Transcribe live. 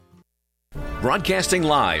Broadcasting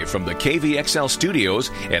live from the KVXL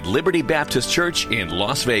studios at Liberty Baptist Church in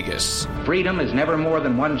Las Vegas. Freedom is never more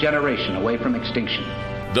than one generation away from extinction.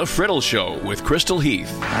 The Friddle Show with Crystal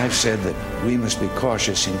Heath. I've said that we must be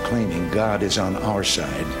cautious in claiming God is on our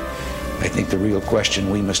side. I think the real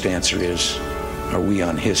question we must answer is, are we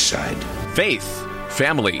on His side? Faith,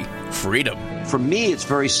 family, freedom. For me, it's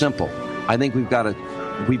very simple. I think we've got to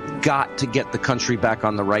get the country back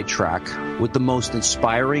on the right track with the most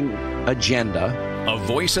inspiring agenda. A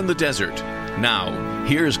voice in the desert. Now,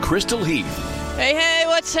 here's Crystal Heath. Hey,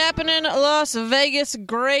 what's happening, Las Vegas?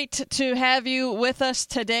 Great to have you with us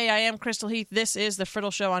today. I am Crystal Heath. This is The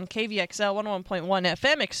Friddle Show on KVXL 101.1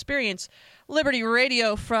 FM. Experience Liberty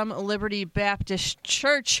Radio from Liberty Baptist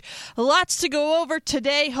Church. Lots to go over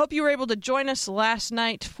today. Hope you were able to join us last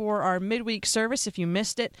night for our midweek service. If you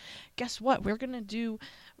missed it, guess what? We're going to do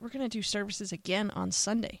services again on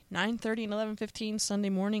Sunday, 9:30 and 11:15 Sunday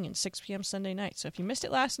morning and 6 p.m. Sunday night. So if you missed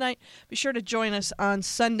it last night, be sure to join us on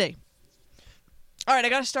Sunday. All right, I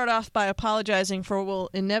got to start off by apologizing for what will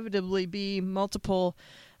inevitably be multiple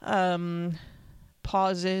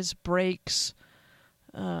pauses, breaks,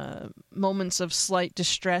 moments of slight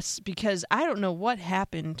distress, because I don't know what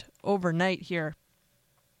happened overnight here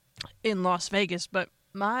in Las Vegas, but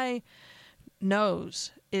my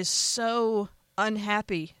nose is so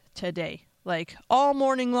unhappy today. Like, all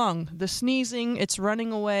morning long, the sneezing, it's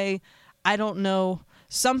running away. I don't know.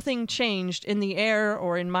 Something changed in the air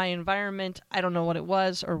or in my environment. I don't know what it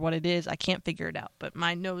was or what it is. I can't figure it out, but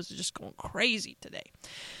my nose is just going crazy today.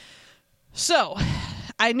 So,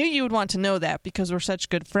 I knew you would want to know that because we're such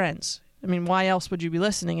good friends. I mean, why else would you be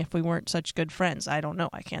listening if we weren't such good friends? I don't know.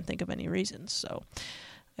 I can't think of any reasons. So,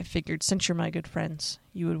 I figured since you're my good friends,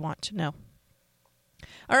 you would want to know.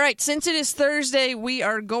 All right, since it is Thursday, we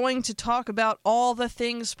are going to talk about all the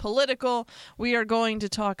things political. We are going to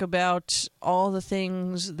talk about all the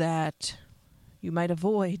things that you might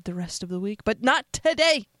avoid the rest of the week, but not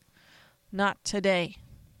today. Not today.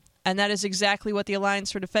 And that is exactly what the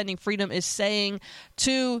Alliance for Defending Freedom is saying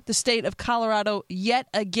to the state of Colorado yet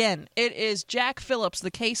again. It is Jack Phillips, the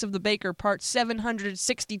case of the Baker, part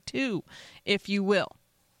 762, if you will.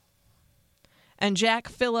 And Jack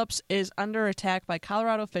Phillips is under attack by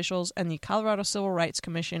Colorado officials and the Colorado Civil Rights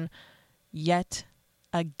Commission yet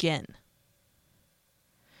again.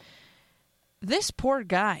 This poor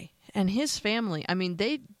guy and his family, I mean,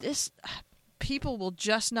 people will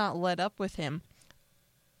just not let up with him.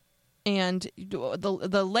 And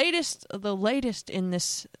the latest in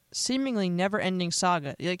this seemingly never-ending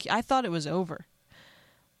saga, like, I thought it was over.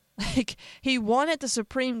 Like, he won at the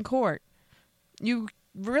Supreme Court.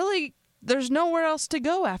 There's nowhere else to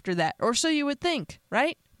go after that, or so you would think,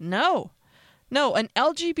 right? No, an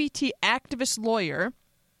LGBT activist lawyer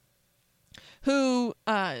who,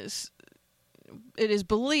 it is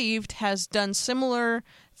believed, has done similar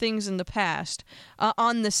things in the past,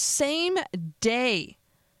 on the same day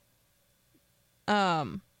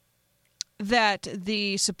that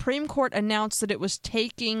the Supreme Court announced that it was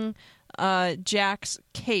taking Jack's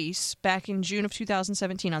case back in June of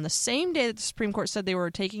 2017, on the same day that the Supreme Court said they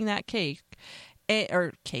were taking that case,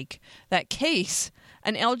 an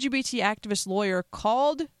LGBT activist lawyer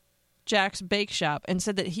called Jack's Bake Shop and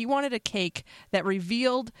said that he wanted a cake that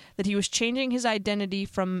revealed that he was changing his identity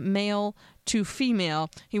from male to female.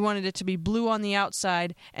 He wanted it to be blue on the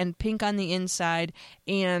outside and pink on the inside.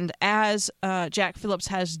 And as Jack Phillips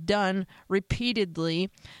has done repeatedly,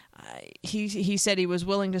 he said he was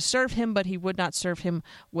willing to serve him, but he would not serve him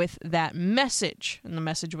with that message. And the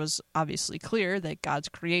message was obviously clear, that God's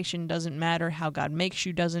creation doesn't matter, how God makes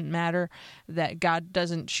you doesn't matter, that God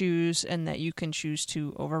doesn't choose, and that you can choose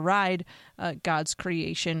to override God's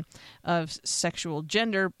creation of sexual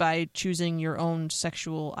gender by choosing your own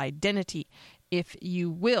sexual identity, if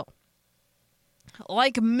you will.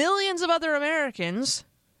 Like millions of other Americans,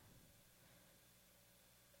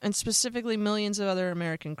 and specifically millions of other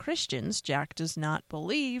American Christians, Jack does not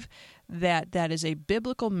believe that that is a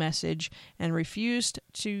biblical message and refused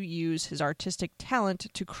to use his artistic talent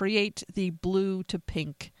to create the blue to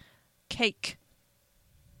pink cake.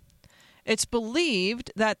 It's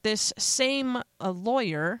believed that this same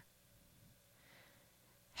lawyer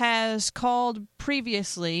has called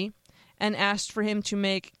previously and asked for him to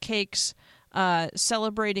make cakes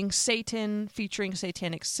celebrating Satan, featuring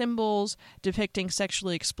satanic symbols, depicting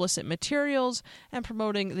sexually explicit materials, and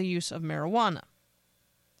promoting the use of marijuana.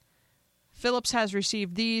 Phillips has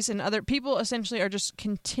received these, and other people essentially are just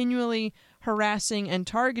continually harassing and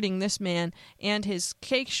targeting this man and his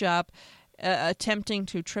cake shop, attempting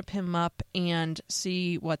to trip him up and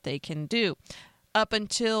see what they can do. up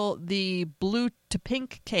until the blue to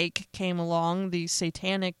pink cake came along. The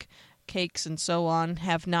satanic cakes and so on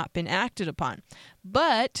have not been acted upon.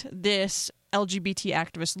 But this LGBT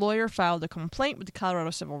activist lawyer filed a complaint with the Colorado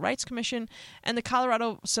Civil Rights Commission, and the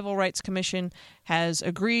Colorado Civil Rights Commission has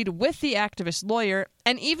agreed with the activist lawyer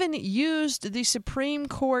and even used the Supreme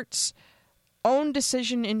Court's own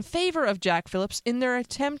decision in favor of Jack Phillips in their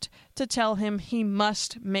attempt to tell him he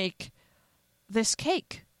must make this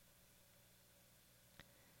cake.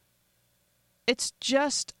 It's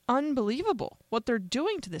just unbelievable what they're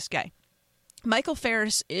doing to this guy. Michael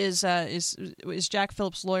Ferris is Jack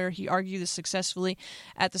Phillips' lawyer. He argued this successfully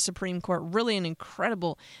at the Supreme Court. Really an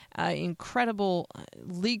incredible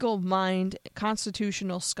legal mind,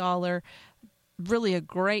 constitutional scholar, really a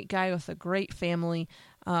great guy with a great family.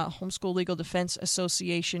 Homeschool Legal Defense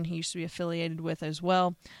Association he used to be affiliated with as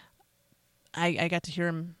well. I got to hear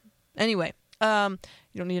him. Anyway, you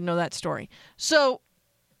don't need to know that story. So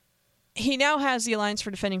he now has the Alliance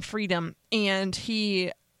for Defending Freedom, and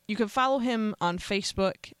you can follow him on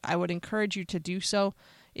Facebook. I would encourage you to do so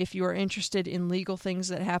if you are interested in legal things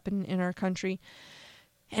that happen in our country.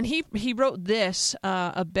 And he wrote this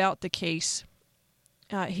about the case.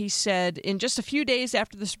 He said, in just a few days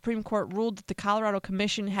after the Supreme Court ruled that the Colorado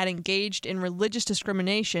Commission had engaged in religious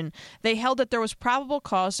discrimination, they held that there was probable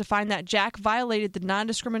cause to find that Jack violated the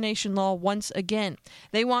non-discrimination law once again.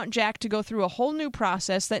 They want Jack to go through a whole new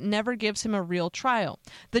process that never gives him a real trial.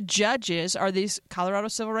 The judges are these Colorado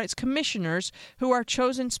Civil Rights Commissioners who are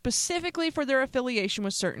chosen specifically for their affiliation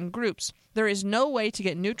with certain groups. There is no way to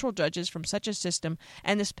get neutral judges from such a system,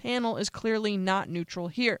 and this panel is clearly not neutral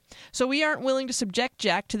here. So we aren't willing to subject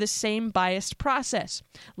Jack to the same biased process.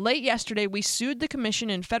 Late yesterday, we sued the commission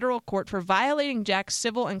in federal court for violating Jack's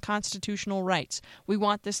civil and constitutional rights. We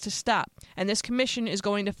want this to stop, and this commission is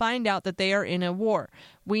going to find out that they are in a war.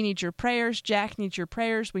 We need your prayers. Jack needs your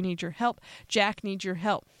prayers. We need your help. Jack needs your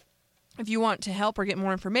help. If you want to help or get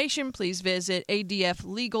more information, please visit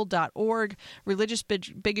adflegal.org. Religious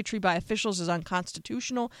bigotry by officials is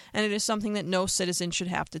unconstitutional, and it is something that no citizen should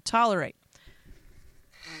have to tolerate.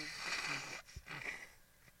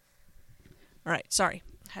 All right, sorry.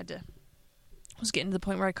 I was getting to the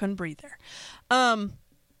point where I couldn't breathe there.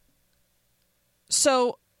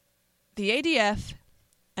 So the ADF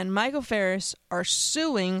and Michael Ferris are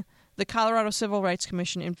suing the Colorado Civil Rights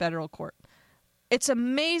Commission in federal court. It's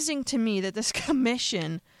amazing to me that this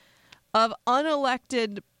commission of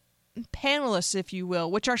unelected panelists, if you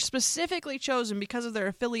will, which are specifically chosen because of their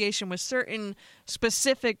affiliation with certain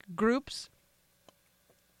specific groups,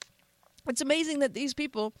 it's amazing that these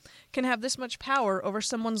people can have this much power over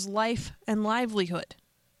someone's life and livelihood.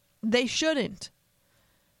 They shouldn't.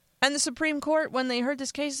 And the Supreme Court, when they heard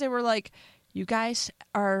this case, they were like, you guys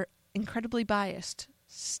are incredibly biased.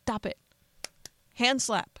 Stop it. Hand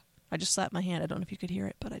slap. I just slapped my hand. I don't know if you could hear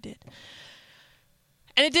it, but I did.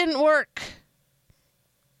 And it didn't work.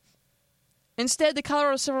 Instead, the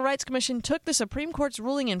Colorado Civil Rights Commission took the Supreme Court's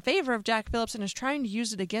ruling in favor of Jack Phillips and is trying to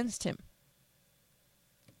use it against him.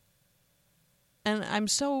 And I'm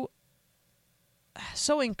so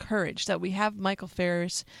encouraged that we have Michael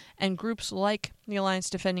Ferris and groups like the Alliance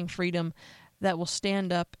Defending Freedom that will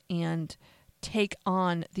stand up and take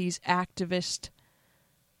on these activist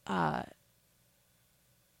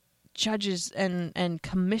judges and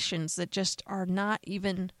commissions that just are not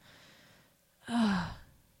even...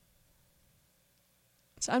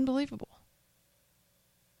 it's unbelievable.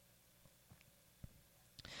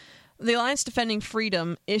 The Alliance Defending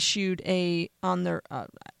Freedom issued on their...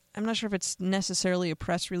 I'm not sure if it's necessarily a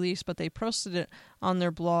press release, but they posted it on their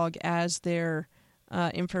blog as their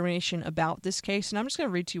information about this case. And I'm just going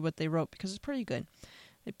to read to you what they wrote because it's pretty good.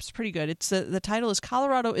 It's pretty good. It's the title is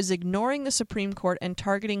Colorado is Ignoring the Supreme Court and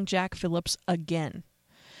Targeting Jack Phillips Again.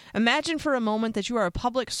 Imagine for a moment that you are a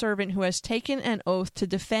public servant who has taken an oath to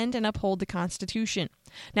defend and uphold the Constitution.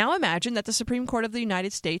 Now imagine that the Supreme Court of the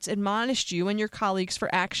United States admonished you and your colleagues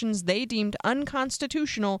for actions they deemed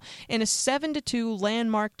unconstitutional in a 7-2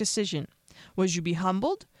 landmark decision. Would you be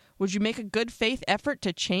humbled? Would you make a good faith effort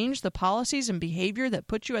to change the policies and behavior that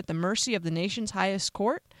put you at the mercy of the nation's highest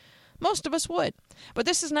court? Most of us would, but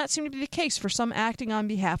this does not seem to be the case for some acting on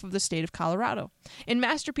behalf of the state of Colorado. In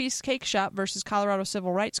Masterpiece Cake Shop versus Colorado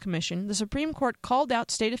Civil Rights Commission, the Supreme Court called out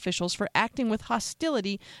state officials for acting with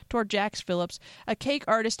hostility toward Jack Phillips, a cake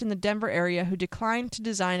artist in the Denver area who declined to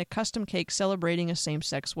design a custom cake celebrating a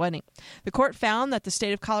same-sex wedding. The court found that the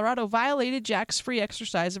state of Colorado violated Jack's free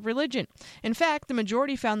exercise of religion. In fact, the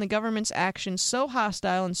majority found the government's actions so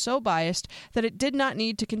hostile and so biased that it did not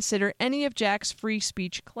need to consider any of Jack's free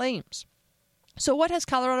speech claims. So what has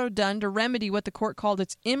Colorado done to remedy what the court called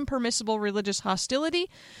its impermissible religious hostility?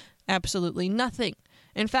 Absolutely nothing.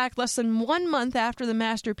 In fact, less than 1 month after the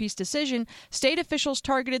Masterpiece decision, state officials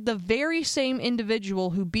targeted the very same individual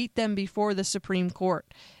who beat them before the Supreme Court.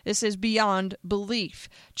 This is beyond belief.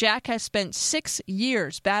 Jack has spent 6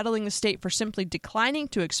 years battling the state for simply declining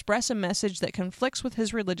to express a message that conflicts with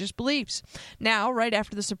his religious beliefs. Now, right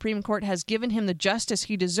after the Supreme Court has given him the justice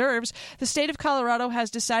he deserves, the state of Colorado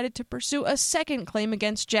has decided to pursue a second claim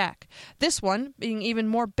against Jack, this one being even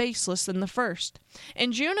more baseless than the first.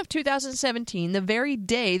 In June of 2017, the very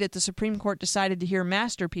day that the Supreme Court decided to hear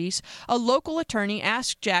Masterpiece, a local attorney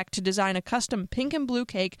asked Jack to design a custom pink and blue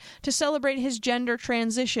cake to celebrate his gender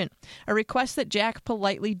transition, a request that Jack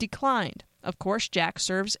politely declined. Of course, Jack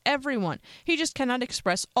serves everyone. He just cannot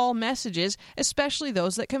express all messages, especially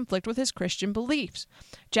those that conflict with his Christian beliefs.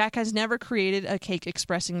 Jack has never created a cake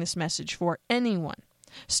expressing this message for anyone.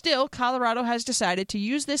 Still, Colorado has decided to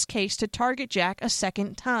use this case to target Jack a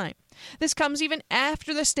second time. This comes even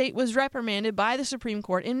after the state was reprimanded by the Supreme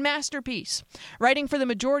Court in Masterpiece. Writing for the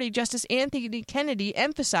majority, Justice Anthony Kennedy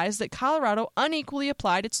emphasized that Colorado unequally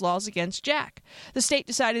applied its laws against Jack. The state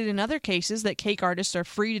decided in other cases that cake artists are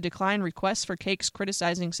free to decline requests for cakes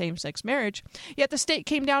criticizing same-sex marriage, yet the state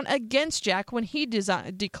came down against Jack when he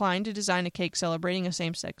declined to design a cake celebrating a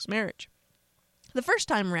same-sex marriage. The first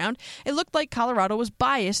time around, it looked like Colorado was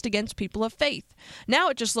biased against people of faith. Now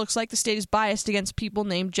it just looks like the state is biased against people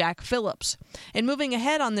named Jack Phillips. In moving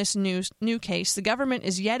ahead on this new case, the government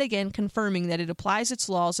is yet again confirming that it applies its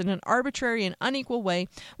laws in an arbitrary and unequal way,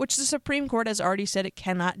 which the Supreme Court has already said it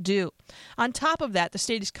cannot do. On top of that, the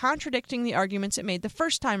state is contradicting the arguments it made the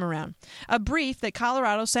first time around. A brief that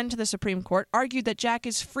Colorado sent to the Supreme Court argued that Jack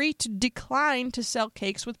is free to decline to sell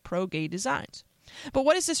cakes with pro-gay designs. But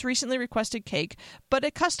what is this recently requested cake but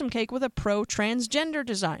a custom cake with a pro-transgender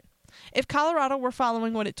design? If Colorado were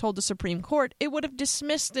following what it told the Supreme Court, it would have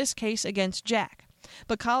dismissed this case against Jack.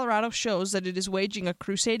 But Colorado shows that it is waging a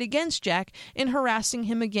crusade against Jack in harassing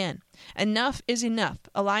him again. Enough is enough.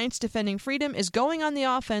 Alliance Defending Freedom is going on the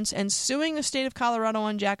offense and suing the state of Colorado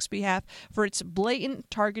on Jack's behalf for its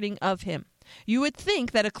blatant targeting of him. You would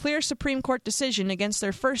think that a clear Supreme Court decision against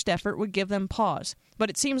their first effort would give them pause, but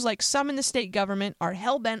it seems like some in the state government are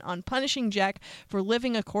hell-bent on punishing Jack for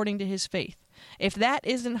living according to his faith. If that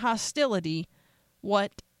isn't hostility,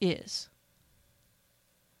 what is?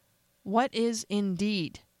 What is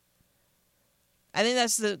indeed? I think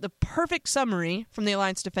that's the perfect summary from the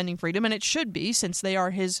Alliance Defending Freedom, and it should be, since they are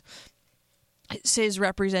his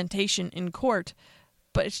representation in court.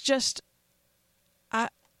 But it's just...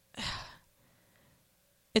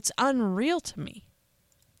 it's unreal to me.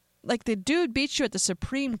 Like, the dude beats you at the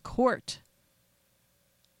Supreme Court.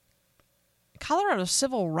 Colorado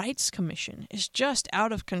Civil Rights Commission is just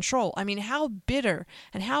out of control. I mean, how bitter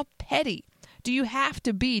and how petty do you have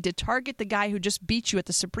to be to target the guy who just beat you at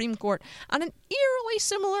the Supreme Court on an eerily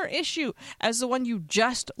similar issue as the one you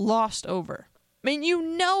just lost over? I mean, you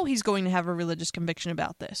know he's going to have a religious conviction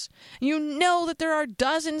about this. You know that there are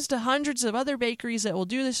dozens to hundreds of other bakeries that will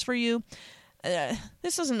do this for you.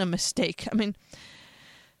 This isn't a mistake. I mean,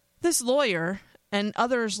 this lawyer and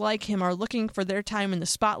others like him are looking for their time in the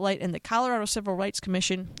spotlight, and the Colorado Civil Rights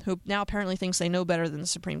Commission, who now apparently thinks they know better than the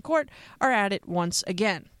Supreme Court, are at it once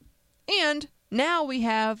again. And now we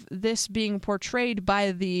have this being portrayed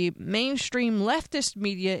by the mainstream leftist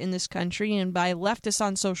media in this country and by leftists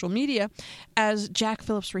on social media as Jack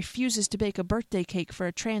Phillips refuses to bake a birthday cake for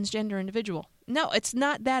a transgender individual. No, it's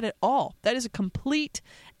not that at all. That is a complete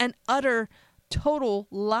and utter total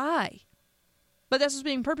lie. But that's what's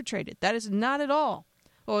being perpetrated. That is not at all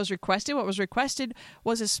what was requested. What was requested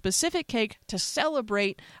was a specific cake to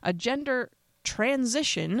celebrate a gender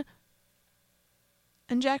transition.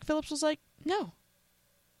 And Jack Phillips was like, no.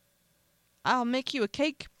 I'll make you a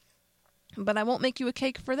cake, but I won't make you a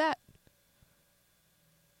cake for that.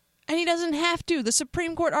 And he doesn't have to. The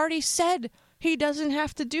Supreme Court already said he doesn't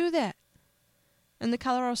have to do that. And the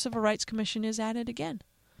Colorado Civil Rights Commission is at it again.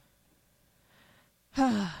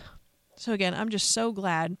 So again, I'm just so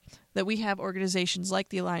glad that we have organizations like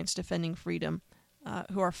the Alliance Defending Freedom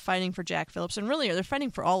who are fighting for Jack Phillips. And really, they're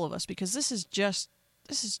fighting for all of us, because this is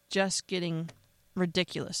just getting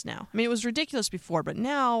ridiculous now. I mean, it was ridiculous before, but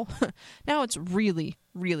now it's really,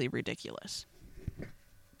 really ridiculous.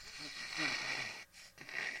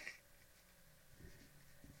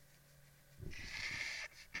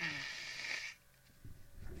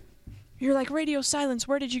 You're like, radio silence,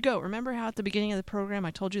 where did you go? Remember how at the beginning of the program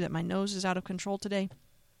I told you that my nose is out of control today?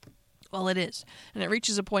 Well, it is. And it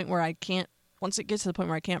reaches a point where I can't, once it gets to the point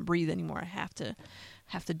where I can't breathe anymore, I have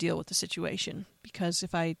to deal with the situation. Because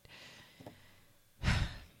if I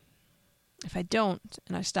If I don't,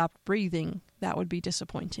 and I stopped breathing, that would be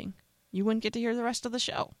disappointing. You wouldn't get to hear the rest of the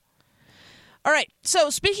show. All right, so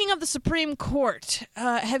speaking of the Supreme Court,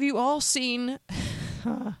 have you all seen...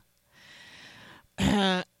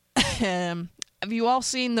 have you all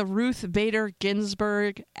seen the Ruth Bader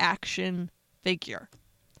Ginsburg action figure?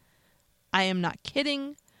 I am not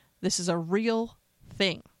kidding. This is a real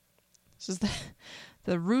thing. This is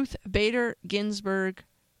the Ruth Bader Ginsburg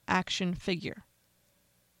action figure.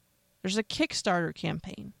 There's a Kickstarter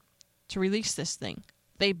campaign to release this thing.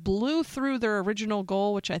 They blew through their original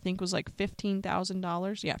goal, which I think was like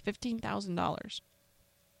 $15,000. Yeah, $15,000.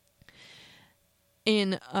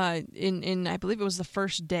 In I believe it was the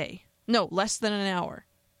first day. No, less than an hour.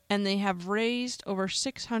 And they have raised over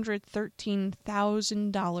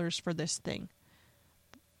 $613,000 for this thing.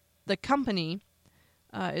 The company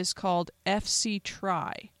is called FC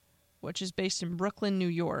Try, which is based in Brooklyn, New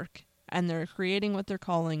York, and they're creating what they're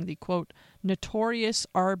calling the, quote, notorious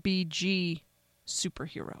RBG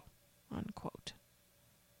superhero, unquote.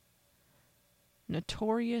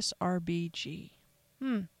 Notorious RBG.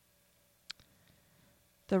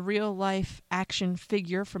 The real-life action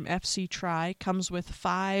figure from FC Try comes with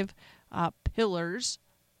 5 pillars,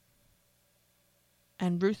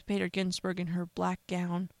 and Ruth Bader Ginsburg in her black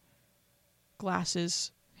gown,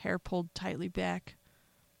 glasses, hair pulled tightly back,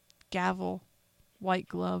 gavel, white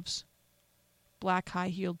gloves, black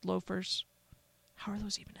high-heeled loafers. How are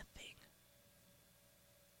those even a thing?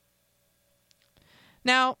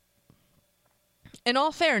 Now, in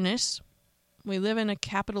all fairness, we live in a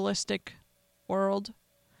capitalistic world,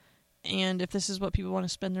 and if this is what people want to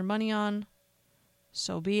spend their money on,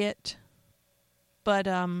 so be it. But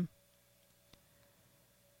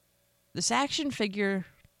this action figure,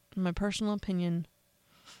 in my personal opinion,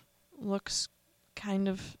 looks kind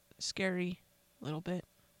of scary a little bit.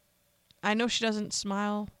 I know she doesn't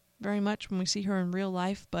smile very much when we see her in real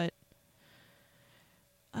life, but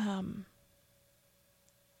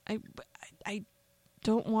I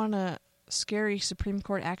don't want a scary Supreme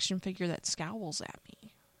Court action figure that scowls at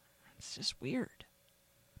me. It's just weird.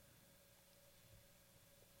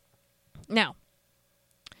 Now,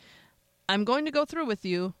 I'm going to go through with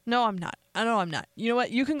you. No, I'm not. No, I'm not. You know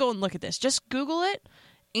what? You can go and look at this. Just Google it,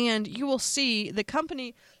 and you will see the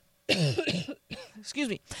company... excuse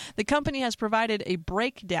me. The company has provided a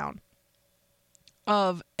breakdown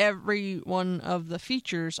of every one of the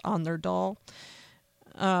features on their doll.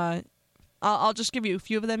 I'll just give you a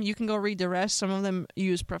few of them. You can go read the rest. Some of them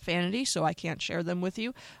use profanity, so I can't share them with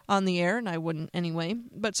you on the air, and I wouldn't anyway.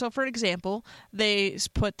 But so, for example, they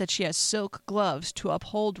put that she has silk gloves to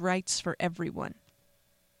uphold rights for everyone.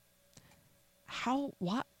 How?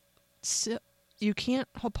 What? You can't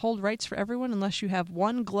uphold rights for everyone unless you have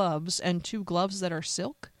 1 gloves and 2 gloves that are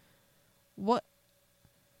silk? What?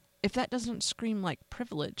 If that doesn't scream like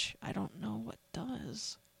privilege, I don't know what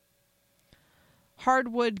does.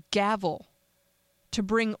 Hardwood gavel to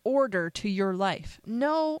bring order to your life.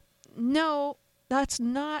 No, that's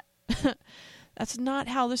not that's not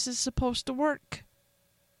how this is supposed to work.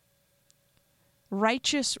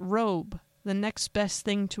 Righteous robe, the next best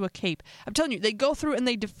thing to a cape. I'm telling you, they go through and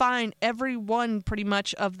they define every one pretty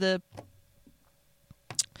much of the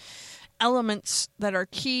elements that are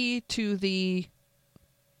key to the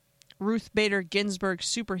Ruth Bader Ginsburg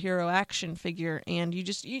superhero action figure, and you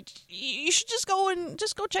should just go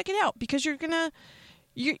check it out, because you're gonna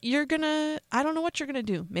I don't know what you're gonna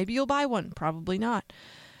do. Maybe you'll buy one, probably not.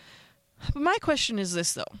 But my question is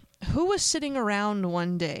this, though: who was sitting around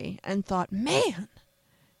one day and thought, man,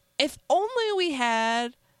 if only we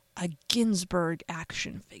had a Ginsburg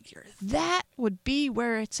action figure, that would be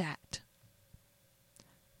where it's at?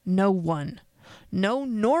 No one. No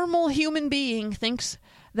normal human being thinks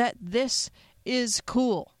that this is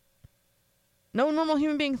cool. No normal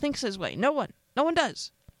human being thinks this way. No one. No one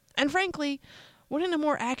does. And frankly, wouldn't a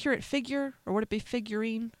more accurate figure, or would it be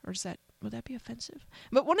figurine, or would that be offensive?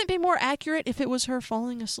 But wouldn't it be more accurate if it was her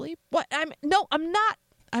falling asleep? What? I'm not.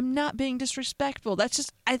 I'm not being disrespectful.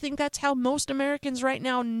 I think that's how most Americans right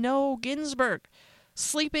now know Ginsburg.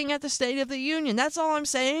 Sleeping at the State of the Union. That's all I'm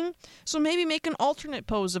saying. So maybe make an alternate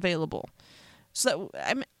pose available. So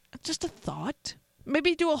I'm just a thought.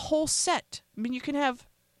 Maybe do a whole set. I mean, you can have...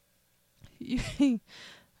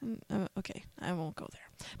 okay, I won't go there.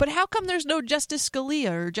 But how come there's no Justice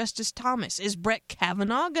Scalia or Justice Thomas? Is Brett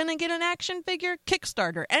Kavanaugh going to get an action figure?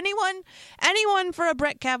 Kickstarter. Anyone for a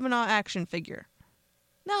Brett Kavanaugh action figure?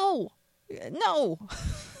 No.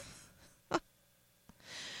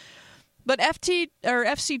 But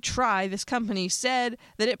FC Try, this company, said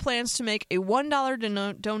that it plans to make a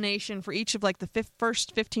 $1 donation for each of the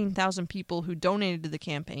first 15,000 people who donated to the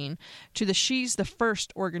campaign to the She's the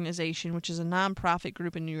First organization, which is a nonprofit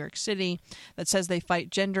group in New York City that says they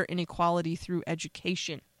fight gender inequality through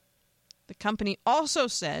education. The company also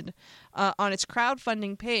said on its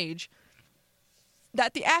crowdfunding page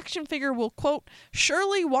that the action figure will, quote,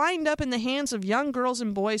 surely wind up in the hands of young girls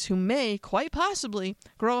and boys who may, quite possibly,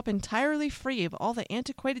 grow up entirely free of all the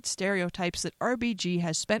antiquated stereotypes that RBG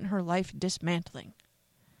has spent her life dismantling.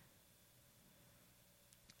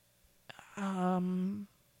 Yeah,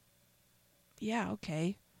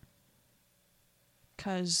 okay.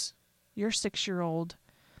 'Cause your 6-year-old,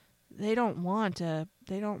 they don't want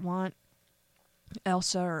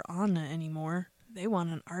Elsa or Anna anymore. They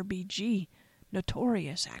want an RBG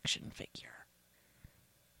Notorious action figure.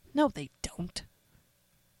 No, they don't.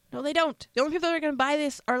 No, they don't. The only people that are going to buy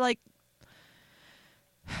this are I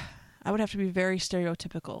would have to be very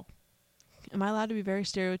stereotypical. Am I allowed to be very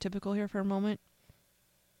stereotypical here for a moment?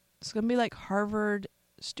 It's going to be like Harvard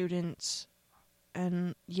students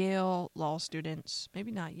and Yale law students.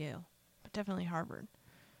 Maybe not Yale, but definitely Harvard.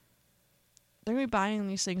 They're going to be buying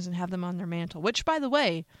these things and have them on their mantle. Which, by the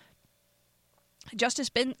way, Justice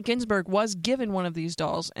Ginsburg was given one of these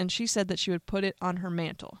dolls, and she said that she would put it on her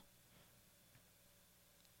mantle.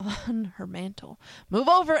 On her mantle. Move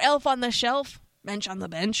over, elf on the shelf. Bench on the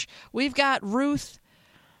bench. We've got Ruth.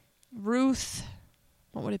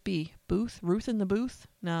 What would it be? Booth? Ruth in the booth?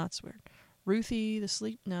 No, that's weird. Ruthie the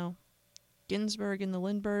sleep? No. Ginsburg in the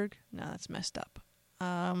Lindbergh? No, that's messed up.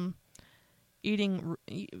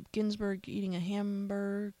 Ginsburg eating a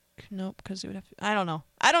hamburger? Nope, because it would have to, I don't know.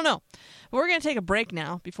 But we're going to take a break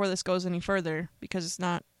now before this goes any further because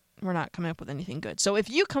we're not coming up with anything good. So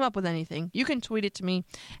if you come up with anything, you can tweet it to me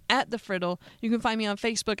at The Friddle. You can find me on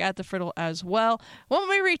Facebook at The Friddle as well. When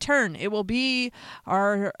we return, it will be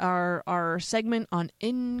our segment on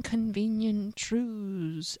inconvenient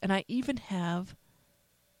truths. And I even have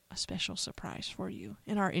a special surprise for you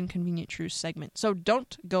in our Inconvenient Truths segment. So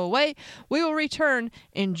don't go away. We will return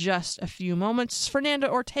in just a few moments. Fernanda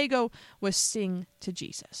Ortego with Sing to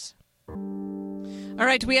Jesus. All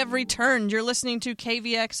right, we have returned. You're listening to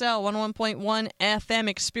KVXL 101.1 FM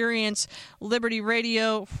Experience Liberty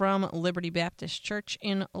Radio from Liberty Baptist Church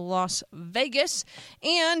in Las Vegas.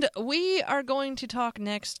 And we are going to talk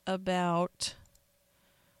next about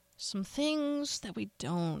some things that we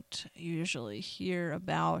don't usually hear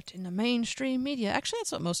about in the mainstream media. Actually,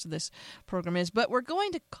 that's what most of this program is, but we're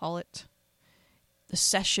going to call it the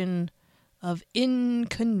session of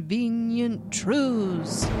Inconvenient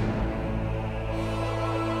Truths.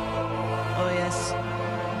 Oh, yes.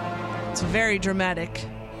 It's very dramatic.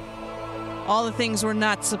 All the things we're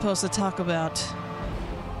not supposed to talk about,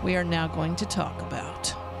 we are now going to talk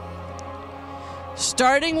about.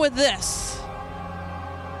 Starting with this.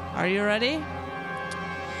 Are you ready?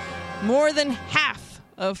 More than half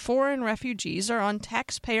of foreign refugees are on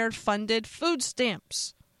taxpayer-funded food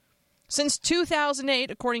stamps. Since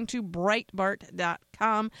 2008, according to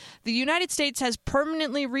Breitbart.com, the United States has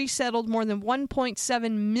permanently resettled more than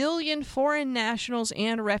 1.7 million foreign nationals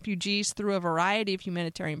and refugees through a variety of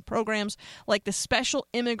humanitarian programs like the Special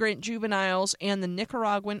Immigrant Juveniles and the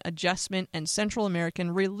Nicaraguan Adjustment and Central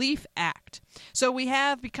American Relief Act. So we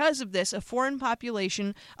have, because of this, a foreign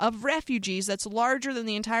population of refugees that's larger than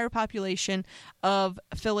the entire population of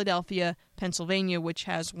Philadelphia, Pennsylvania, which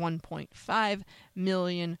has 1.5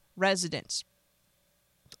 million residents.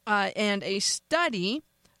 And a study,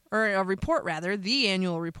 or a report rather, the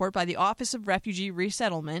annual report by the Office of Refugee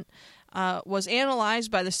Resettlement was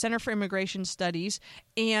analyzed by the Center for Immigration Studies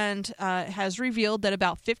and has revealed that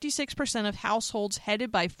about 56% of households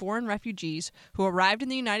headed by foreign refugees who arrived in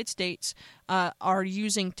the United States are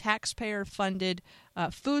using taxpayer-funded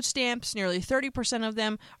food stamps. Nearly 30% of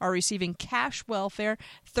them are receiving cash welfare.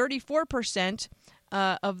 34%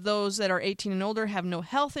 of those that are 18 and older have no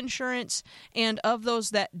health insurance, and of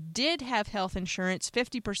those that did have health insurance,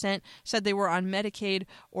 50% said they were on Medicaid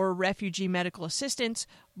or refugee medical assistance,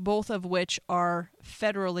 both of which are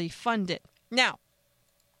federally funded. Now,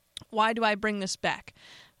 why do I bring this back?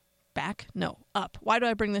 Up. Why do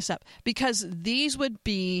I bring this up? Because these would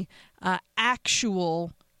be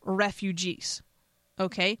actual refugees.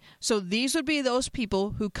 Okay, so these would be those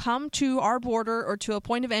people who come to our border or to a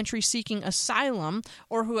point of entry seeking asylum,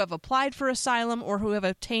 or who have applied for asylum, or who have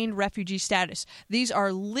obtained refugee status. These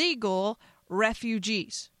are legal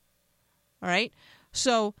refugees. All right,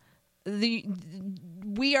 so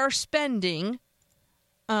we are spending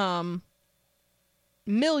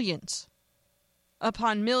millions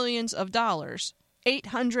upon millions of dollars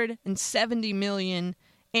 $870 million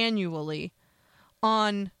annually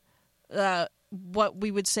on what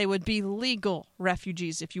we would say would be legal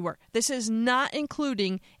refugees, if you were. This is not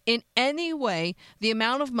including in any way the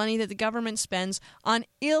amount of money that the government spends on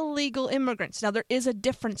illegal immigrants. Now, there is a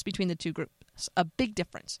difference between the two groups, a big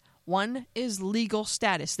difference. One is legal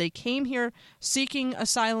status. They came here seeking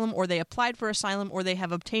asylum, or they applied for asylum, or they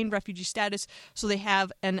have obtained refugee status, so they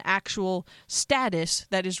have an actual status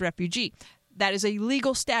that is refugee. That is a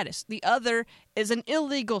legal status. The other is an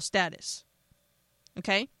illegal status.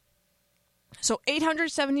 Okay? So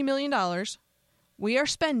 $870 million we are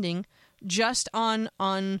spending just on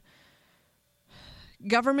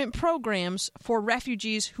government programs for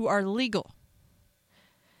refugees who are legal.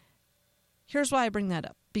 Here's why I bring that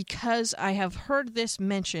up. Because I have heard this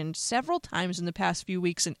mentioned several times in the past few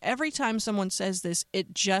weeks, and every time someone says this,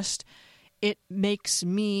 it makes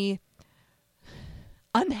me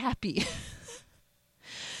unhappy.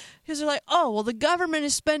 Because they're like, oh, well, the government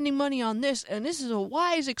is spending money on this, and this is a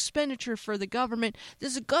wise expenditure for the government.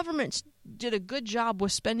 The government did a good job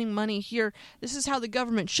with spending money here. This is how the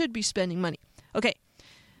government should be spending money. Okay.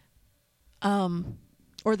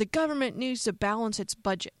 Or the government needs to balance its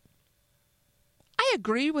budget. I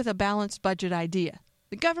agree with a balanced budget idea.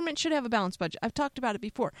 The government should have a balanced budget. I've talked about it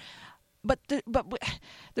before. But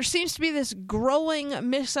there seems to be this growing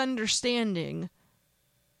misunderstanding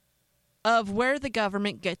of where the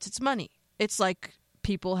government gets its money. It's like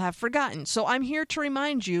people have forgotten. So I'm here to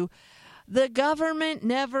remind you, the government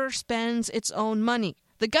never spends its own money.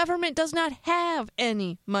 The government does not have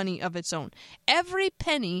any money of its own. Every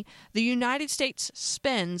penny the United States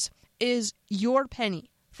spends is your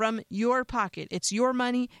penny from your pocket. It's your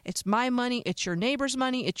money, it's my money, it's your neighbor's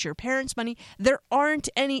money, it's your parents' money. There aren't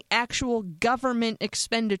any actual government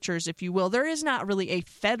expenditures, if you will. There is not really a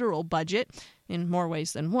federal budget in more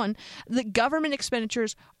ways than one. The government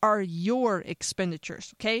expenditures are your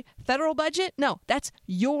expenditures, okay? Federal budget? No, that's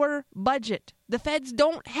your budget. The feds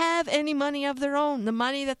don't have any money of their own. The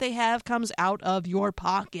money that they have comes out of your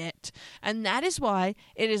pocket. And that is why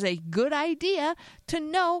it is a good idea to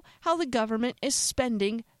know how the government is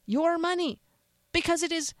spending your money, because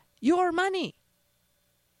it is your money.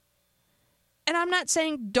 And I'm not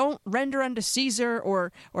saying don't render unto Caesar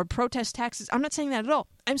or protest taxes. I'm not saying that at all.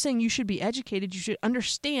 I'm saying you should be educated. You should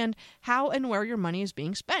understand how and where your money is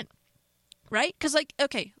being spent. Right? Because, like,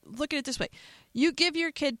 okay, look at it this way. You give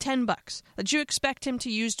your kid $10 that you expect him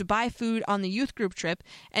to use to buy food on the youth group trip,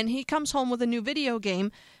 and he comes home with a new video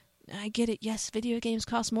game. I get it. Yes, video games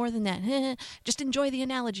cost more than that. Just enjoy the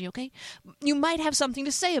analogy, okay? You might have something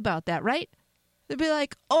to say about that, right? They'd be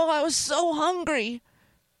like, oh, I was so hungry.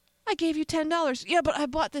 I gave you $10. Yeah, but I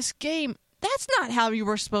bought this game. That's not how you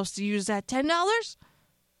were supposed to use that $10.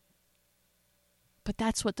 But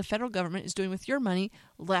that's what the federal government is doing with your money,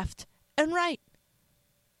 left and right.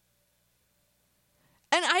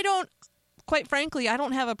 And quite frankly, I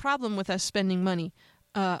don't have a problem with us spending money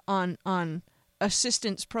on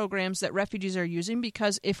assistance programs that refugees are using,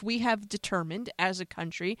 because if we have determined as a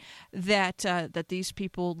country that these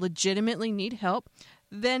people legitimately need help,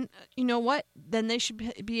 then you know what? Then they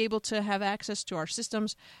should be able to have access to our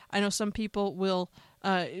systems. I know some people will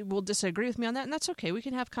disagree with me on that, and that's okay. We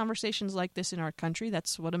can have conversations like this in our country.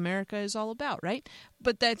 That's what America is all about, right?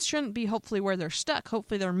 But that shouldn't be hopefully where they're stuck.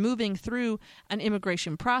 Hopefully they're moving through an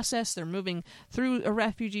immigration process. They're moving through a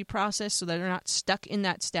refugee process so that they're not stuck in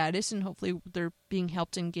that status, and hopefully they're being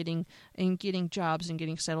helped in getting jobs and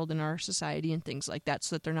getting settled in our society and things like that,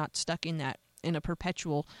 so that they're not stuck in a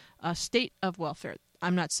perpetual state of welfare.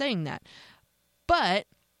 I'm not saying that. But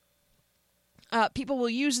people will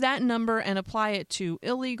use that number and apply it to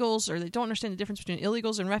illegals, or they don't understand the difference between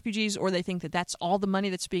illegals and refugees, or they think that that's all the money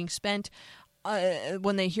that's being spent.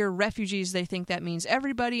 When they hear refugees, they think that means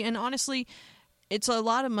everybody. And honestly, it's a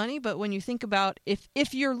lot of money, but when you think about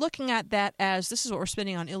if you're looking at that as this is what we're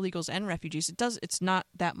spending on illegals and refugees, it's not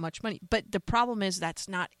that much money. But the problem is that's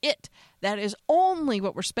not it. That is only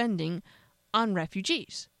what we're spending on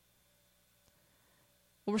refugees.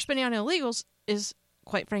 What we're spending on illegals is,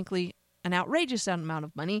 quite frankly, an outrageous amount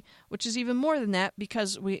of money, which is even more than that,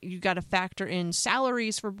 because you got to factor in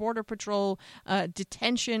salaries for Border Patrol,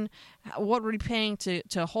 detention. What are we paying to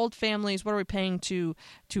hold families? What are we paying to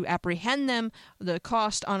apprehend them? The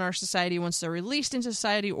cost on our society once they're released into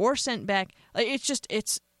society or sent back.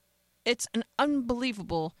 It's an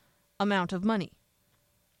unbelievable amount of money.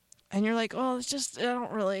 And you're like, oh, I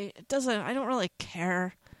don't really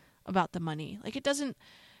care about the money. Like, it doesn't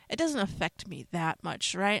affect me that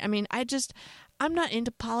much, right? I mean, I'm not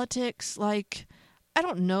into politics. Like, I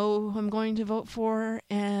don't know who I'm going to vote for,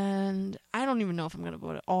 and I don't even know if I'm going to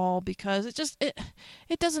vote at all because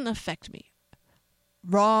it doesn't affect me.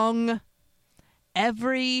 Wrong.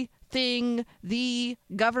 Everything the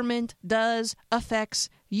government does affects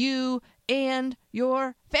you and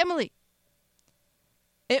your family.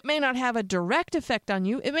 It may not have a direct effect on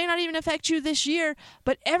you. It may not even affect you this year,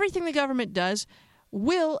 but everything the government does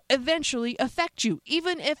will eventually affect you,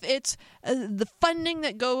 even if it's the funding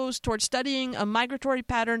that goes towards studying a migratory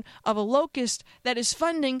pattern of a locust that is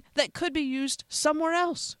funding that could be used somewhere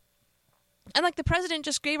else. And like the president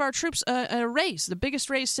just gave our troops a raise, the biggest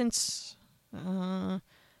raise since,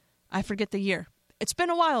 I forget the year. It's been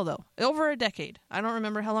a while, though, over a decade. I don't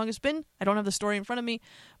remember how long it's been. I don't have the story in front of me,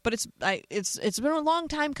 but it's been a long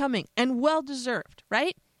time coming and well-deserved,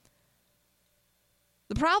 right?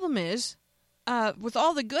 The problem is, with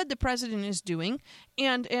all the good the president is doing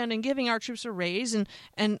and in giving our troops a raise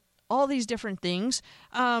and all these different things,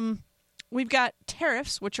 we've got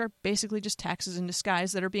tariffs, which are basically just taxes in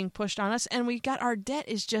disguise that are being pushed on us, and we've got our debt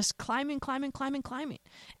is just climbing.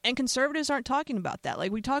 And conservatives aren't talking about that.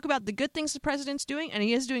 Like, we talk about the good things the president's doing, and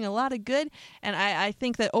he is doing a lot of good, and I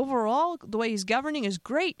think that overall the way he's governing is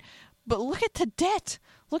great, but look at the debt.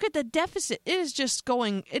 Look at the deficit. It is just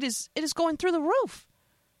going, it is going through the roof.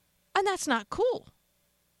 And that's not cool.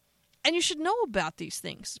 And you should know about these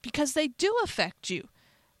things because they do affect you.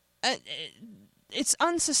 It's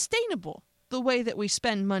unsustainable the way that we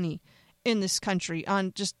spend money in this country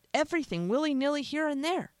on just everything willy-nilly here and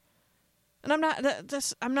there. And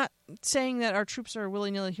I'm not saying that our troops are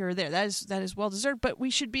willy-nilly here or there. That is well deserved, but we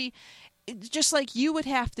should be just like you would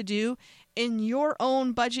have to do in your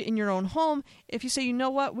own budget in your own home. If you say, you know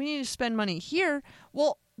what, we need to spend money here,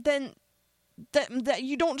 well then that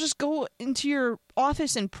you don't just go into your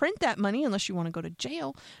office and print that money unless you want to go to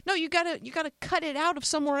jail. No, you gotta cut it out of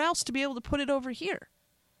somewhere else to be able to put it over here.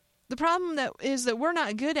 The problem is that we're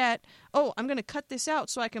not good at, I'm going to cut this out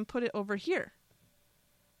so I can put it over here.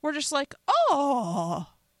 We're just like,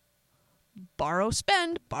 borrow,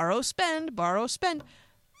 spend, borrow, spend, borrow, spend.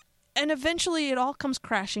 And eventually it all comes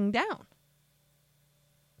crashing down.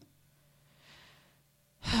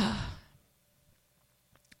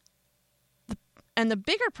 And the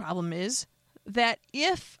bigger problem is that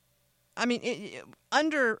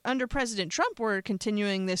under President Trump, we're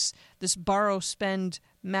continuing this borrow spend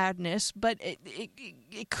madness, but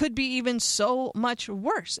it could be even so much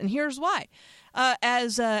worse. And here's why.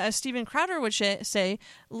 As Steven Crowder would say,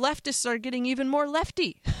 leftists are getting even more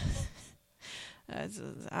lefty.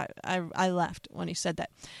 I laughed when he said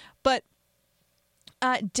that. But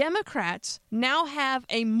Democrats now have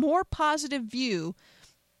a more positive view.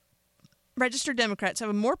 Registered Democrats have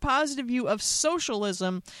a more positive view of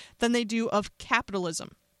socialism than they do of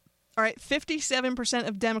capitalism. All right, 57%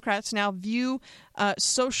 of Democrats now view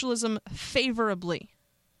socialism favorably.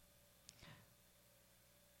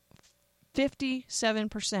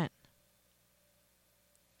 57%.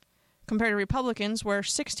 Compared to Republicans, where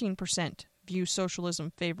 16% view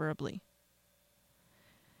socialism favorably.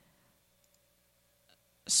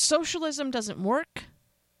 Socialism doesn't work.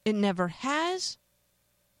 It never has.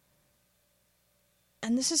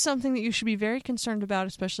 And this is something that you should be very concerned about,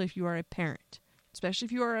 especially if you are a parent. Especially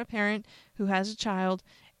if you are a parent who has a child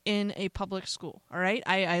in a public school. All right?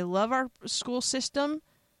 I love our school system.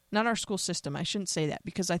 Not our school system. I shouldn't say that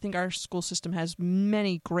because I think our school system has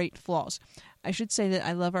many great flaws. I should say that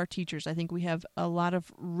I love our teachers. I think we have a lot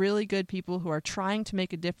of really good people who are trying to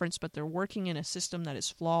make a difference, but they're working in a system that is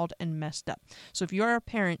flawed and messed up. So if you are a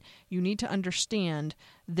parent, you need to understand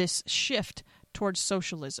this shift towards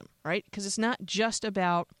socialism, right? Because it's not just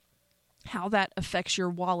about how that affects your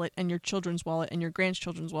wallet and your children's wallet and your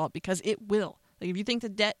grandchildren's wallet, because it will. Like, if you think the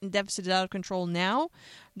debt and deficit is out of control now,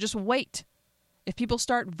 just wait. If people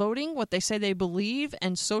start voting what they say they believe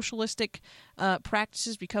and socialistic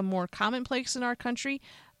practices become more commonplace in our country,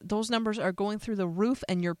 those numbers are going through the roof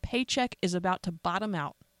and your paycheck is about to bottom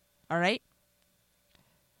out. All right?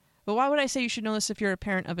 But why would I say you should know this if you're a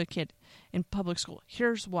parent of a kid in public school?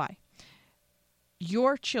 Here's why.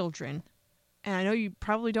 Your children, and I know you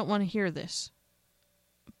probably don't want to hear this,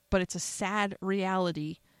 but it's a sad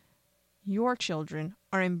reality. Your children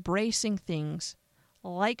are embracing things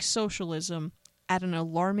like socialism at an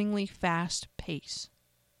alarmingly fast pace.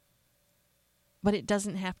 But it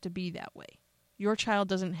doesn't have to be that way. Your child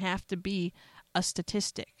doesn't have to be a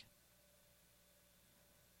statistic.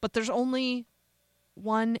 But there's only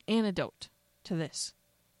one antidote to this.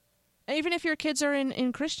 And even if your kids are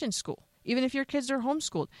in Christian school, even if your kids are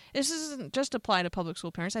homeschooled, this doesn't just apply to public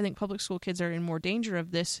school parents. I think public school kids are in more danger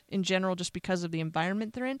of this in general just because of the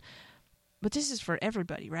environment they're in. But this is for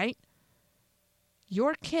everybody, right?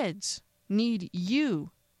 Your kids need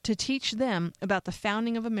you to teach them about the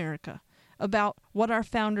founding of America, about what our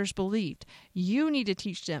founders believed. You need to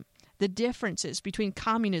teach them the differences between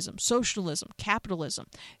communism, socialism, capitalism.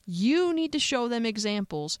 You need to show them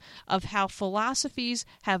examples of how philosophies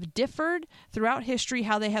have differed throughout history,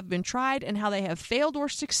 how they have been tried, and how they have failed or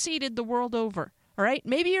succeeded the world over. All right?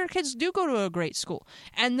 Maybe your kids do go to a great school,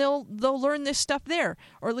 and they'll learn this stuff there,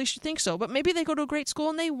 or at least you think so. But maybe they go to a great school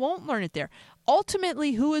and they won't learn it there.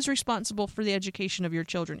 Ultimately, who is responsible for the education of your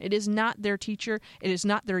children? It is not their teacher. It is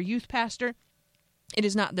not their youth pastor. It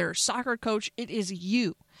is not their soccer coach. It is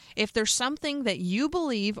you. If there's something that you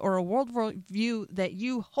believe or a worldview that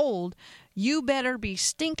you hold, you better be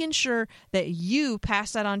stinking sure that you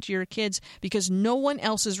pass that on to your kids, because no one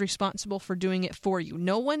else is responsible for doing it for you.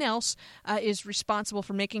 No one else is responsible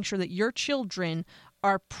for making sure that your children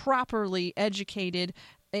are properly educated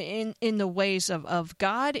in the ways of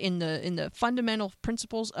God, in the fundamental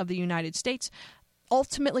principles of the United States.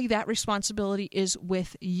 Ultimately, that responsibility is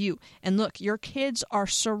with you. And look, your kids are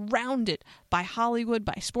surrounded by Hollywood,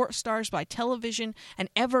 by sports stars, by television, an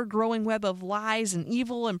ever-growing web of lies and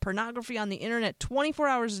evil and pornography on the internet 24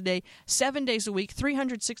 hours a day, 7 days a week,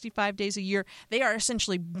 365 days a year. They are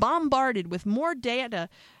essentially bombarded with more data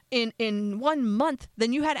in 1 month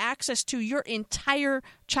than you had access to your entire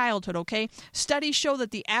childhood, okay? Studies show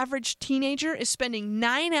that the average teenager is spending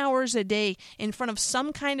 9 hours a day in front of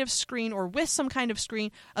some kind of screen or with some kind of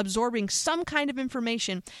screen, absorbing some kind of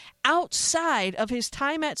information outside of his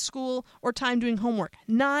time at school or time doing homework.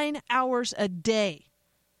 9 hours a day,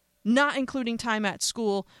 not including time at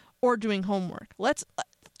school or doing homework. Let's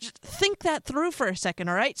just think that through for a second,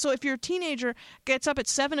 all right? So if your teenager gets up at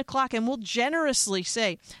 7 o'clock and will generously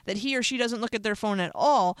say that he or she doesn't look at their phone at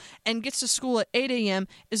all and gets to school at 8 a.m.,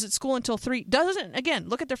 is at school until 3, doesn't, again,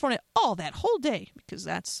 look at their phone at all that whole day, because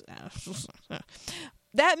that's...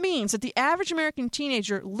 that means that the average American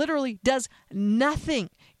teenager literally does nothing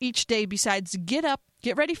each day besides get up,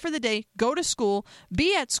 get ready for the day, go to school,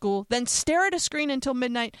 be at school, then stare at a screen until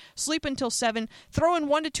midnight, sleep until 7, throw in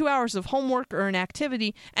 1 to 2 hours of homework or an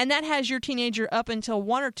activity, and that has your teenager up until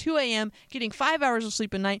 1 or 2 a.m. getting 5 hours of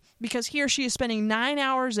sleep a night because he or she is spending 9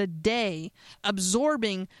 hours a day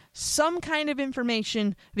absorbing some kind of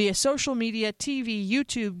information via social media, TV,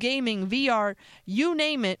 YouTube, gaming, VR, you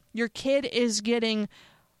name it. Your kid is getting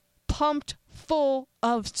pumped full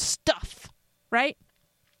of stuff, right?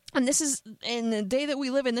 And this is, in the day that we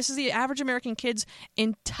live in, this is the average American kid's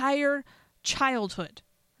entire childhood.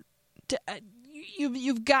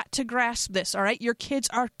 You've got to grasp this, all right? Your kids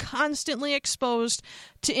are constantly exposed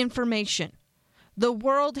to information. The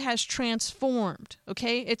world has transformed,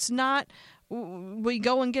 okay? It's not, we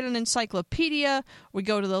go and get an encyclopedia, we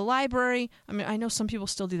go to the library. I mean, I know some people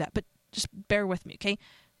still do that, but just bear with me, okay?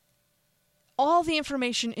 All the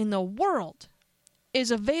information in the world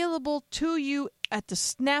is available to you at the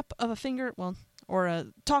snap of a finger, well, or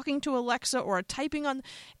talking to Alexa or a typing on,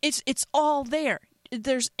 it's all there.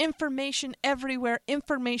 There's information everywhere,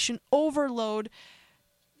 information overload.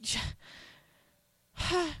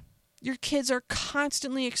 Your kids are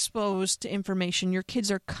constantly exposed to information. Your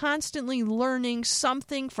kids are constantly learning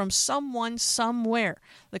something from someone somewhere.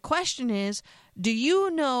 The question is, do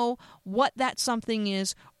you know what that something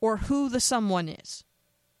is or who the someone is?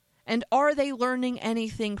 And are they learning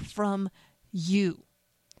anything from you?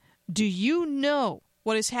 Do you know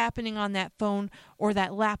what is happening on that phone or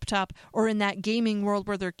that laptop or in that gaming world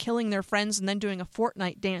where they're killing their friends and then doing a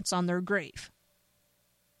Fortnite dance on their grave?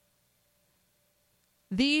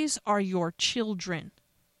 These are your children.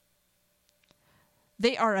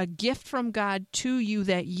 They are a gift from God to you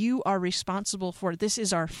that you are responsible for. This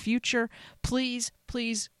is our future. Please,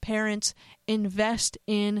 please, parents, invest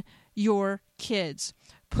in your kids.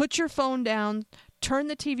 Put your phone down. Turn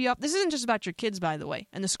the TV off. This isn't just about your kids, by the way,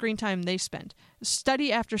 and the screen time they spend.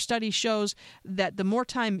 Study after study shows that the more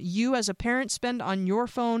time you as a parent spend on your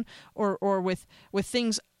phone or with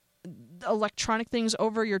things, electronic things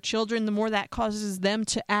over your children, the more that causes them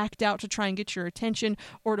to act out to try and get your attention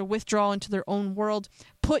or to withdraw into their own world.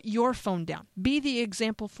 Put your phone down. Be the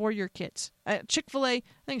example for your kids. Chick-fil-A, I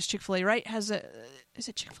think it's Chick-fil-A, right? Is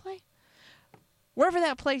it Chick-fil-A? Wherever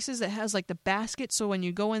that place is that has like the basket, so when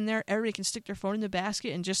you go in there, everybody can stick their phone in the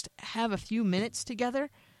basket and just have a few minutes together.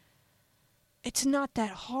 It's not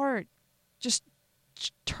that hard. Just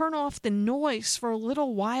turn off the noise for a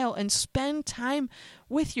little while and spend time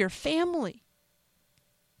with your family.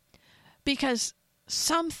 Because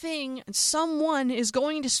someone is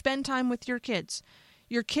going to spend time with your kids.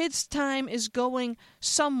 Your kids' time is going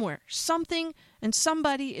somewhere. Something and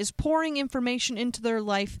somebody is pouring information into their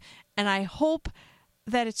life, and I hope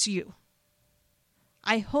that it's you.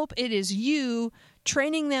 I hope it is you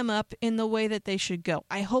training them up in the way that they should go.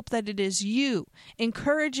 I hope that it is you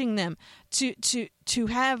encouraging them to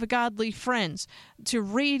have godly friends, to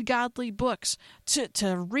read godly books,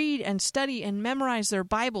 to read and study and memorize their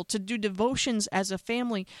Bible, to do devotions as a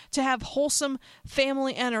family, to have wholesome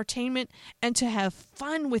family entertainment, and to have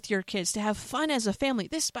fun with your kids, to have fun as a family.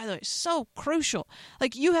 This, by the way, is so crucial.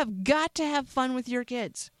 Like, you have got to have fun with your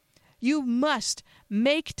kids. You must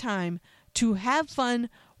make time to have fun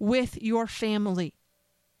with your family.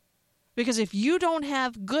 Because if you don't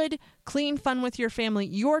have good, clean fun with your family,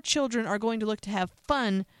 your children are going to look to have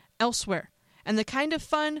fun elsewhere. And the kind of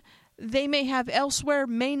fun they may have elsewhere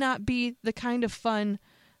may not be the kind of fun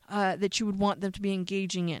that you would want them to be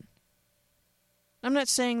engaging in. I'm not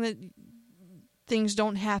saying that things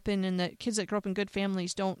don't happen and that kids that grow up in good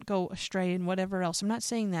families don't go astray and whatever else. I'm not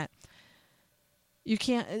saying that. You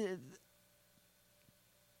can't...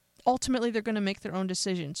 Ultimately, they're going to make their own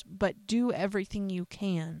decisions, but do everything you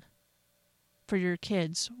can for your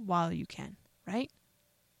kids while you can, right?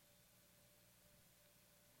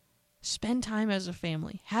 Spend time as a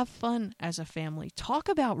family. Have fun as a family. Talk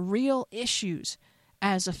about real issues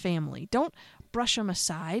as a family. Don't brush them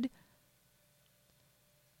aside.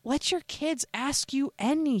 Let your kids ask you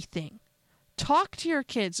anything. Talk to your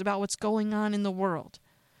kids about what's going on in the world.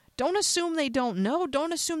 Don't assume they don't know.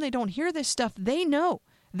 Don't assume they don't hear this stuff. They know.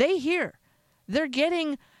 They hear. They're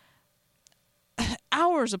getting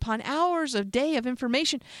hours upon hours a day of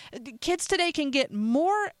information. Kids today can get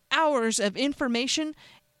more hours of information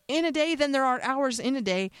in a day than there are hours in a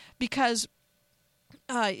day because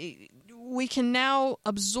we can now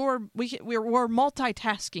absorb, we're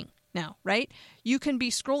multitasking now, right? You can be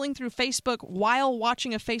scrolling through Facebook while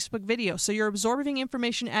watching a Facebook video. So you're absorbing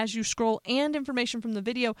information as you scroll and information from the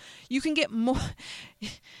video. You can get more.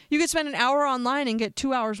 You could spend an hour online and get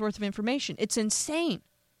 2 hours worth of information. It's insane.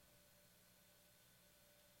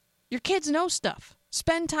 Your kids know stuff.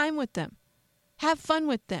 Spend time with them. Have fun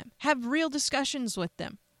with them. Have real discussions with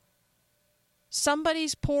them.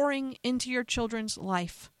 Somebody's pouring into your children's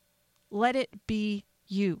life. Let it be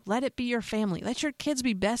you. Let it be your family. Let your kids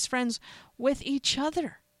be best friends with each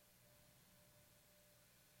other.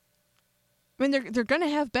 I mean, they're going to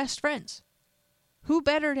have best friends. Who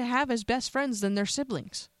better to have as best friends than their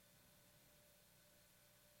siblings?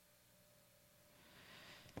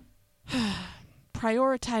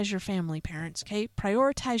 Prioritize your family, parents, okay?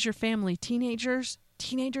 Prioritize your family. Teenagers,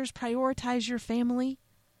 prioritize your family.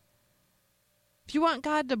 If you want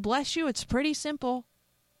God to bless you, it's pretty simple.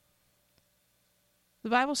 The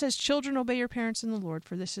Bible says, children, obey your parents in the Lord,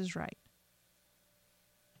 for this is right.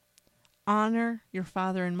 Honor your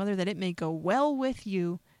father and mother, that it may go well with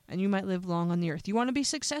you, and you might live long on the earth. You want to be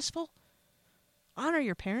successful? Honor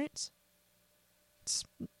your parents.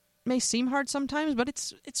 It may seem hard sometimes, but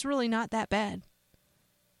it's really not that bad.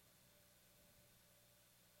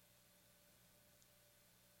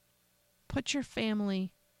 Put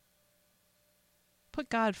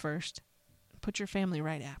God first, put your family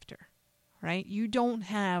right after. Right? You don't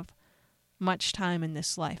have much time in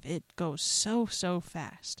this life. It goes so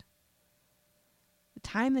fast. The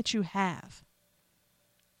time that you have,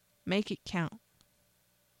 make it count.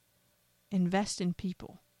 Invest in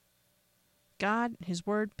people. God, His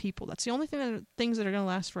Word, people. That's the only things that are going to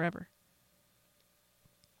last forever.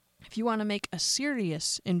 If you want to make a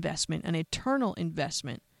serious investment, an eternal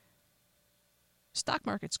investment, stock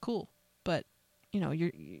market's cool, but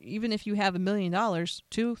even if you have $1 million,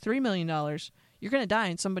 $2-3 million, you're going to die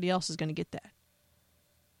and somebody else is going to get that.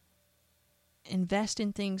 Invest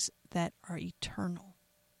in things that are eternal.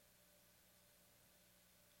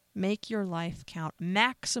 Make your life count.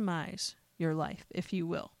 Maximize your life, if you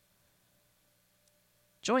will.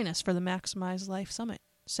 Join us for the Maximize Life Summit,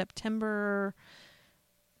 September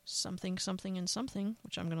something,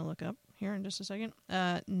 which I'm going to look up here in just a second,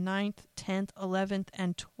 9th, 10th, 11th,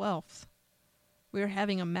 and 12th. We are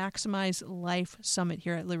having a Maximize Life Summit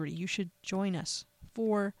here at Liberty. You should join us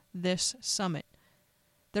for this summit.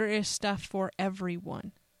 There is stuff for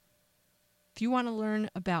everyone. If you want to learn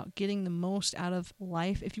about getting the most out of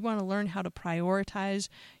life, if you want to learn how to prioritize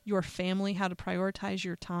your family, how to prioritize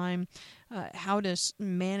your time, how to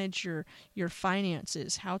manage your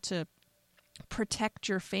finances, how to protect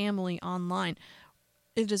your family online,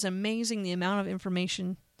 it is amazing the amount of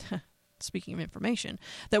information speaking of information,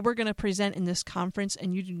 that we're going to present in this conference,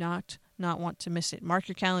 and you do not not want to miss it. Mark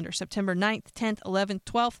your calendar, September 9th, 10th, 11th,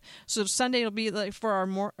 12th. So Sunday will be like for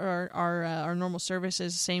our normal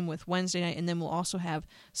services, same with Wednesday night, and then we'll also have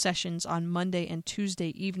sessions on Monday and Tuesday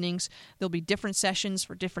evenings. There'll be different sessions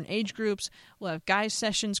for different age groups. We'll have guys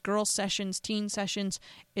sessions, girls sessions, teen sessions.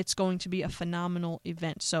 It's going to be a phenomenal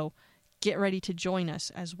event. So get ready to join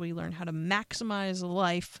us as we learn how to maximize the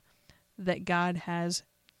life that God has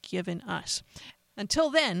given us. Until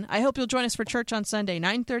then, I hope you'll join us for church on Sunday,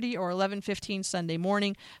 9:30 or 11:15 Sunday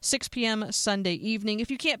morning, 6 p.m. Sunday evening.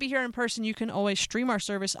 If you can't be here in person, you can always stream our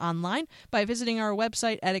service online by visiting our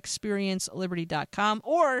website at experienceliberty.com,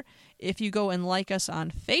 or if you go and like us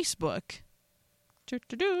on Facebook,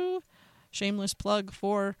 shameless plug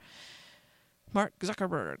for Mark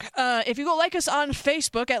Zuckerberg. If you go like us on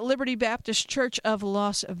Facebook at Liberty Baptist Church of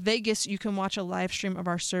Las Vegas, you can watch a live stream of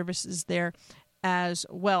our services there as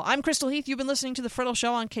well. I'm Crystal Heath. You've been listening to The Friddle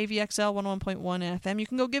Show on KVXL 101.1 FM. You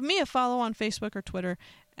can go give me a follow on Facebook or Twitter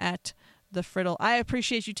at The Friddle. I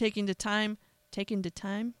appreciate you taking the time.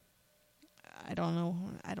 I don't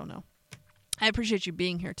know. I appreciate you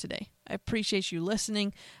being here today. I appreciate you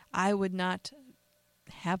listening. I would not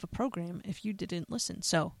have a program if you didn't listen.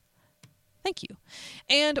 So, thank you.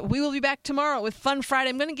 And we will be back tomorrow with Fun Friday.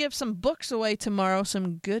 I'm going to give some books away tomorrow,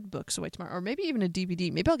 some good books away tomorrow, or maybe even a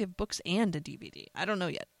DVD. Maybe I'll give books and a DVD. I don't know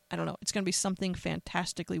yet. I don't know. It's going to be something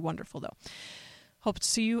fantastically wonderful, though. Hope to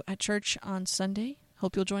see you at church on Sunday.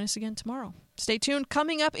 Hope you'll join us again tomorrow. Stay tuned.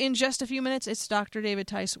 Coming up in just a few minutes, it's Dr. David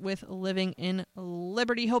Tice with Living in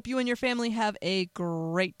Liberty. Hope you and your family have a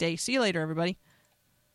great day. See you later, everybody.